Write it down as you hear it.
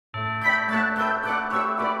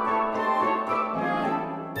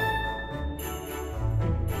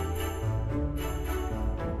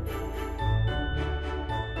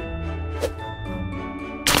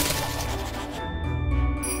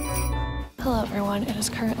Hello everyone, it is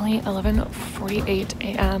currently 11:48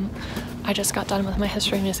 a.m. I just got done with my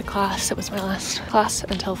history music class. It was my last class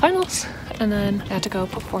until finals, and then I had to go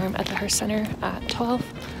perform at the Hearst Center at 12,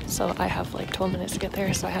 so I have like 12 minutes to get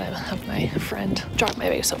there, so I had to have my friend drop my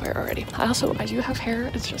bass over already. I do have hair,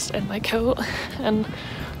 it's just in my coat, and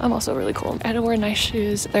I'm also really cold. I had to wear nice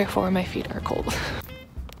shoes, therefore my feet are cold.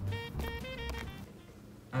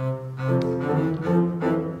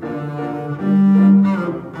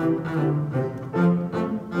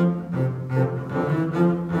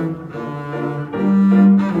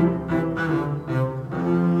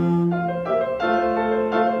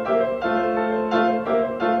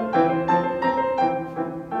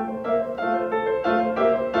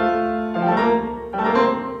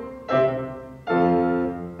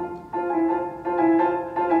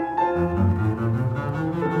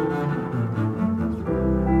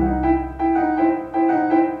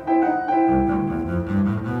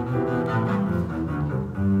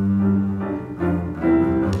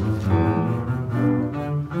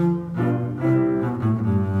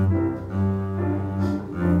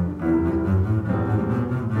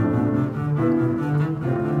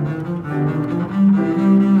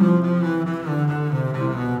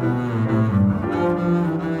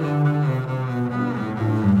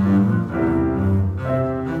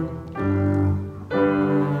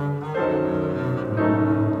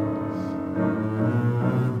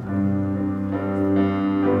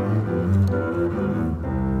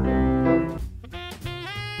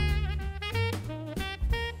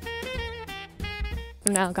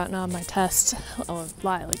 I've now gotten on my test a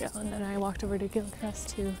while ago, and then I walked over to Gilchrist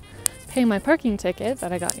to pay my parking ticket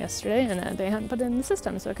that I got yesterday, and they hadn't put it in the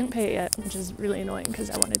system, so I couldn't pay it yet, which is really annoying because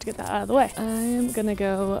I wanted to get that out of the way. I am gonna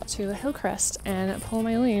go to Hillcrest and pull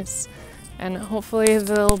my lease, and hopefully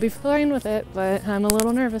they'll be fine with it, but I'm a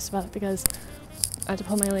little nervous about it because I have to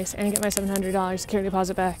pull my lease and get my $700 security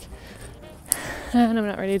deposit back. And I'm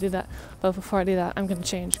not ready to do that. But before I do that, I'm gonna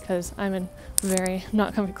change because I'm in very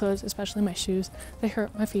not comfy clothes, especially my shoes. They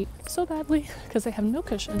hurt my feet so badly because they have no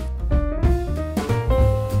cushion.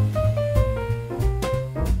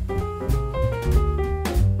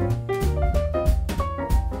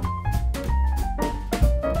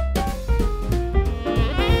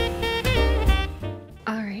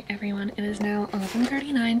 Alright everyone, it is now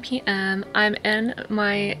 11:39 p.m. I'm in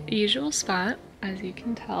my usual spot, as you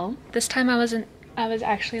can tell. This time I was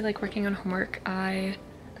actually like working on homework. I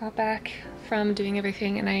got back from doing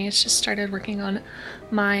everything and I just started working on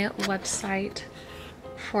my website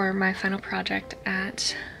for my final project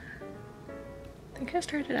at, I think I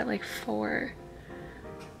started at like 4.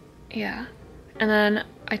 Yeah. And then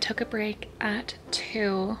I took a break at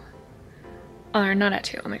 2, or not at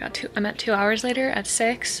 2, oh my god, I'm at 2 hours later at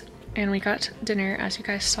 6, and we got dinner as you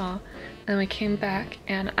guys saw, and we came back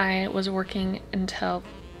and I was working until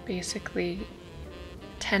basically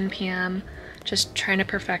 10 p.m. just trying to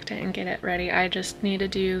perfect it and get it ready. I just need to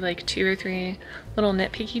do like 2 or 3 little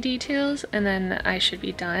nitpicky details and then I should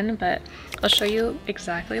be done, but I'll show you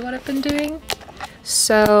exactly what I've been doing.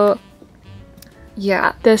 So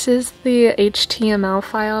yeah, this is the HTML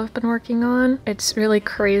file I've been working on. It's really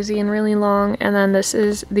crazy and really long, and then this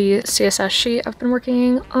is the CSS sheet I've been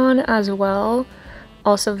working on as well,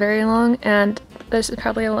 also very long, and this is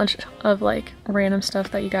probably a bunch of like random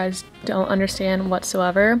stuff that you guys don't understand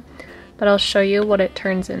whatsoever, but I'll show you what it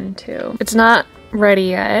turns into. It's not ready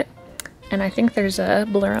yet, and I think there's a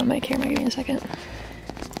blur on my camera. Give me a second.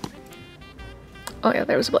 Oh yeah,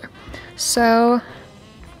 there was a blur. So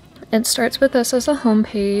it starts with this as a home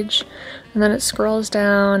page, and then it scrolls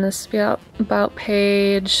down. This is the about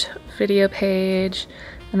page, video page,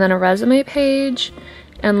 and then a resume page.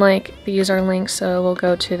 And like these are links, so we'll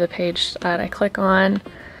go to the page that I click on.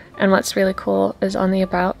 And what's really cool is on the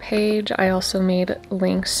about page, I also made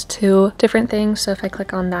links to different things. So if I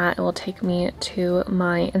click on that, it will take me to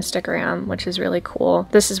my Instagram, which is really cool.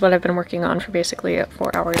 This is what I've been working on for basically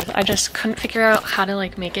 4 hours. I just couldn't figure out how to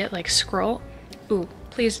like make it like scroll. Ooh,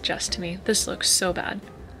 please adjust to me. This looks so bad.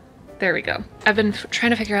 There we go. I've been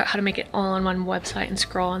trying to figure out how to make it all on one website and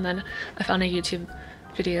scroll, and then I found a YouTube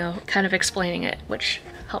video kind of explaining it, which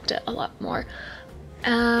helped it a lot more.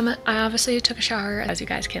 I obviously took a shower, as you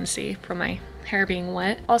guys can see from my hair being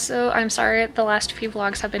wet. Also, I'm sorry the last few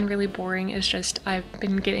vlogs have been really boring. It's just I've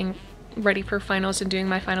been getting ready for finals and doing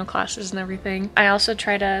my final classes and everything. I also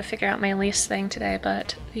tried to figure out my lease thing today,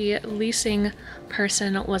 but the leasing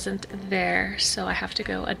person wasn't there, so I have to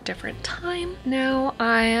go a different time. Now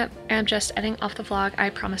I am just editing off the vlog. I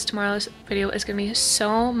promise tomorrow's video is gonna be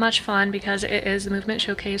so much fun because it is the movement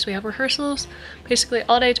showcase. We have rehearsals basically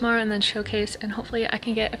all day tomorrow and then showcase, and hopefully I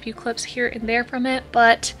can get a few clips here and there from it,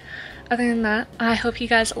 but other than that, I hope you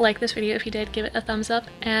guys like this video. If you did, give it a thumbs up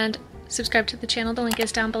and subscribe to the channel. The link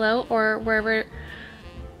is down below or wherever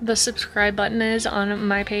the subscribe button is on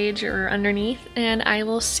my page or underneath. And I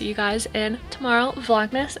will see you guys in tomorrow,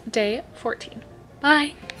 Vlogmas day 14.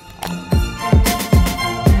 Bye!